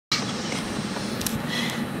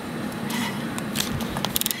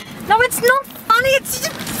it's not funny, it's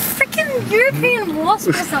just a freaking European wasp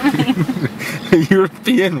or something. A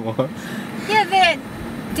European wasp? Yeah, they're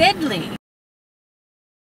deadly.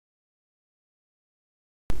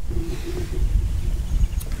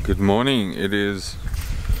 Good morning, it is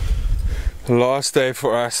the last day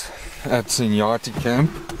for us at Sinyati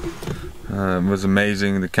camp. It was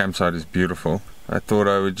amazing, the campsite is beautiful. I thought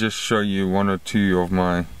I would just show you one or two of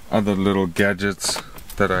my other little gadgets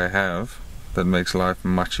that I have that makes life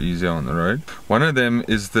much easier on the road. One of them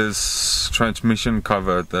is this transmission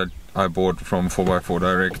cover that I bought from 4x4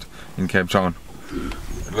 Direct in Cape Town.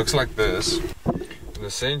 It looks like this, and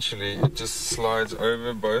essentially it just slides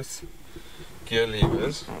over both gear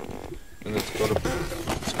levers, and it's got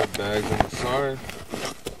bags on the side.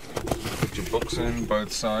 Put your books in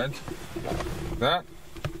both sides. That,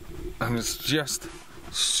 and it's just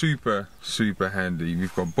super handy.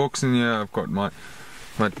 We've got books in here. I've got my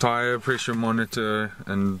tire pressure monitor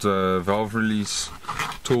and valve release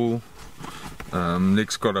tool.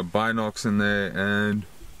 Nick's got a binocs in there and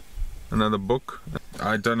another book.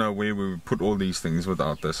 I don't know where we would put all these things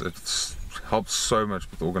without this. It helps so much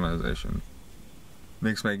with organization.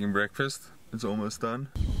 Nick's making breakfast. It's almost done.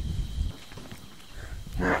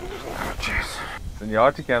 Cheers. The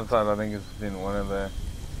Sinyati campsite, I think, has been one of the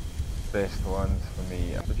best ones for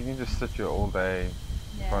me. But you can just sit here all day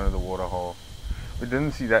in front of the waterhole. We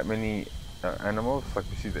didn't see that many animals, like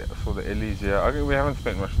we saw the ellies here. Okay, we haven't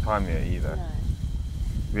spent much time here either. No.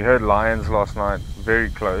 We heard lions last night, very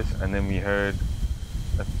close, and then we heard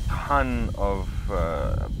a ton of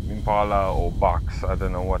impala or bucks. I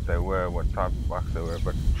don't know what they were, what type of bucks they were,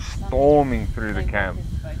 but storming through the camp.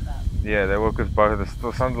 Yeah, they woke us both. It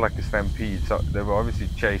still sounded like a stampede, so they were obviously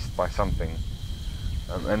chased by something.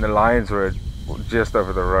 And the lions were just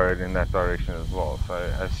over the road in that direction as well, so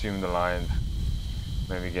I assume the lions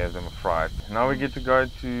maybe gave them a fright. Now we get to go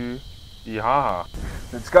to Ihaha.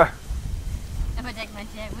 Let's go. If I take my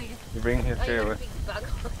chair with you. You bring your chair with. Big bug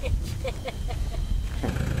on your chair.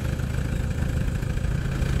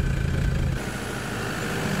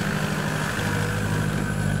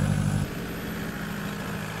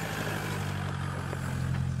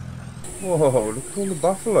 Whoa, look at all the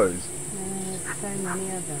buffaloes. There's so many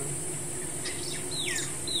of them.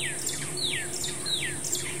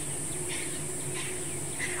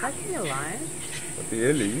 I see a lion. But the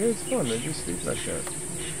ellie, yeah, it's fun, they just sleep like that.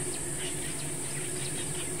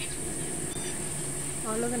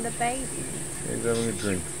 Oh, look at the baby. Yeah, he's having a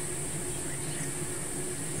drink.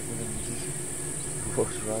 He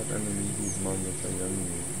walks right underneath his mum with a young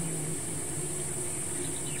one.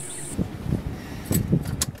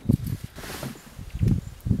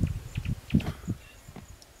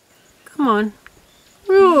 Come on.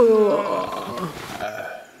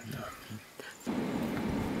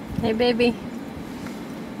 Hey, baby.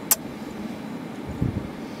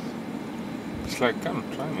 It's like, come,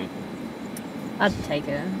 try me. I'd take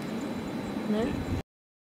her. No?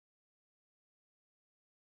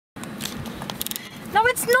 No,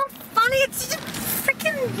 it's not funny. It's just a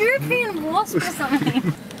freaking European wasp or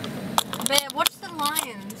something. Bear, watch the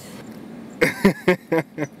lions.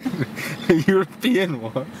 A European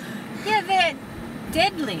wasp? Yeah, they're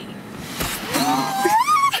deadly.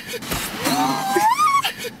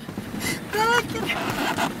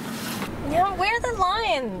 Yeah, where are the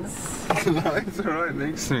lions? The lions are right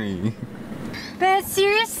next to me. Bear,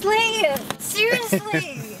 seriously?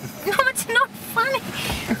 Seriously? No, it's not funny.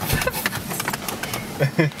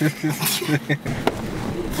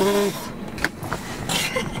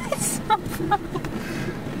 It's not funny.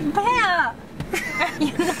 Bear!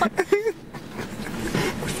 You're not...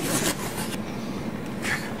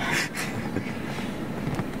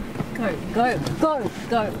 Go.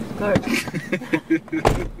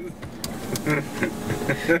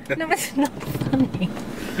 No, it's not funny.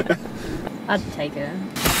 I'd take her.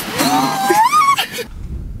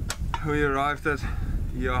 We arrived at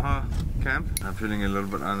Ihaha camp. I'm feeling a little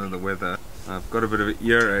bit under the weather. I've got a bit of an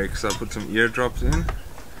earache, so I put some eardrops in.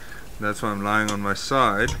 That's why I'm lying on my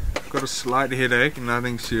side. I've got a slight headache,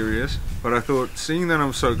 nothing serious. But I thought, seeing that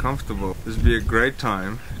I'm so comfortable, this would be a great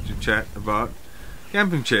time to chat about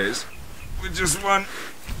camping chairs. With just one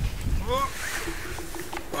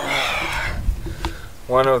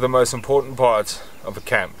of the most important parts of a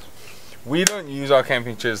camp. We don't use our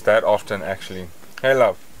camping chairs that often, actually. Hey,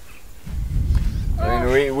 love. I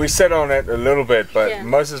mean, we sit on it a little bit, but yeah,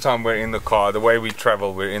 most of the time we're in the car. The way we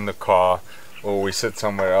travel, we're in the car, or we sit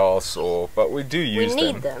somewhere else, but we do use them.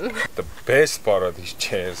 We need them. The best part of these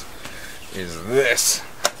chairs is this.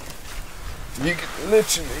 You can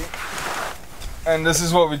literally And this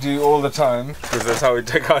is what we do all the time, because that's how we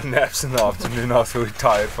take our naps in the afternoon after we're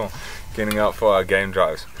tired from getting out for our game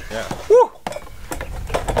drives. Yeah. Woo!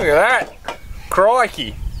 Look at that!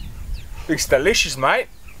 Crikey! Looks delicious, mate.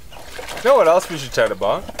 You know what else we should chat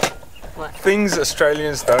about? What? Things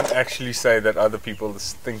Australians don't actually say that other people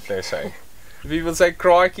think they say. Do people say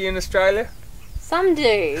crikey in Australia? Some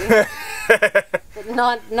do. But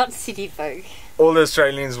not city folk. All the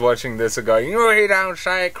Australians watching this are going, "Oh, he don't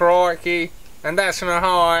say crikey, and that's not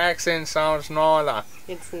how our accent sounds neither."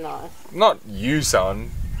 It's not. Not you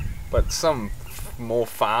sound, but some more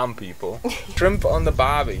farm people. Shrimp on the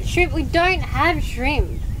barbie. Shrimp? We don't have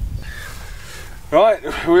shrimp. Right,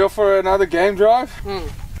 we off for another game drive?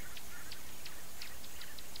 Look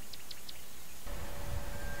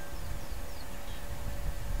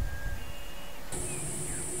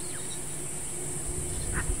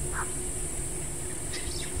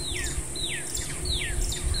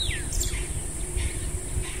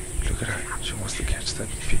at her, she wants to catch that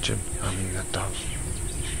pigeon, I mean that dove.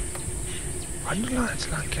 I don't know,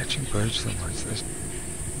 it's like catching birds so much.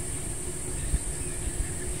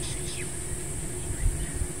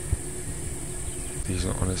 These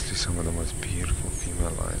are honestly some of the most beautiful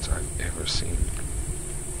female lions I've ever seen.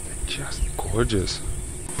 They're just gorgeous.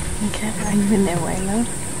 Okay, are you in their way, love?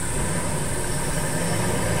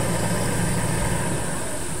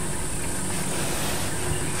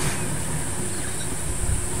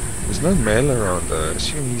 There's no male around though. I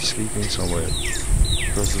assume he's sleeping somewhere.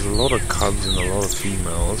 Because there's a lot of cubs and a lot of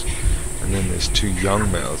females. And then there's 2 young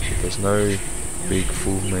males, but there's no big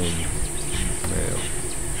full male.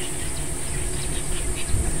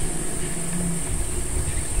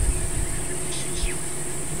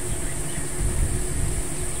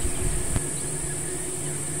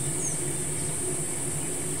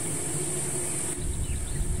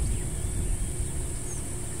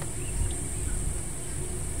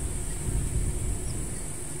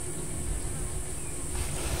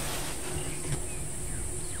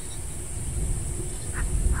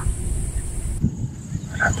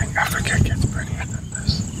 I think Africa gets prettier than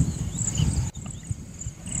this.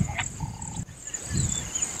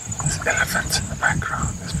 There's elephants in the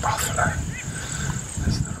background, there's buffalo,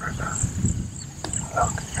 there's the river.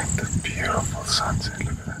 Look at the beautiful sunset,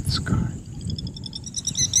 look at that sky.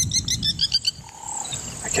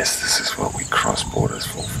 I guess this is what we cross borders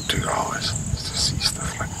for 2 hours, is to see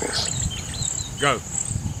stuff like this. Go!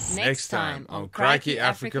 Next time on Crikey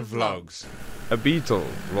Africa Vlogs. A beetle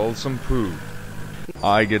rolls some poo.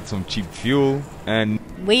 I get some cheap fuel and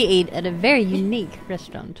we eat at a very unique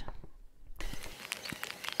restaurant.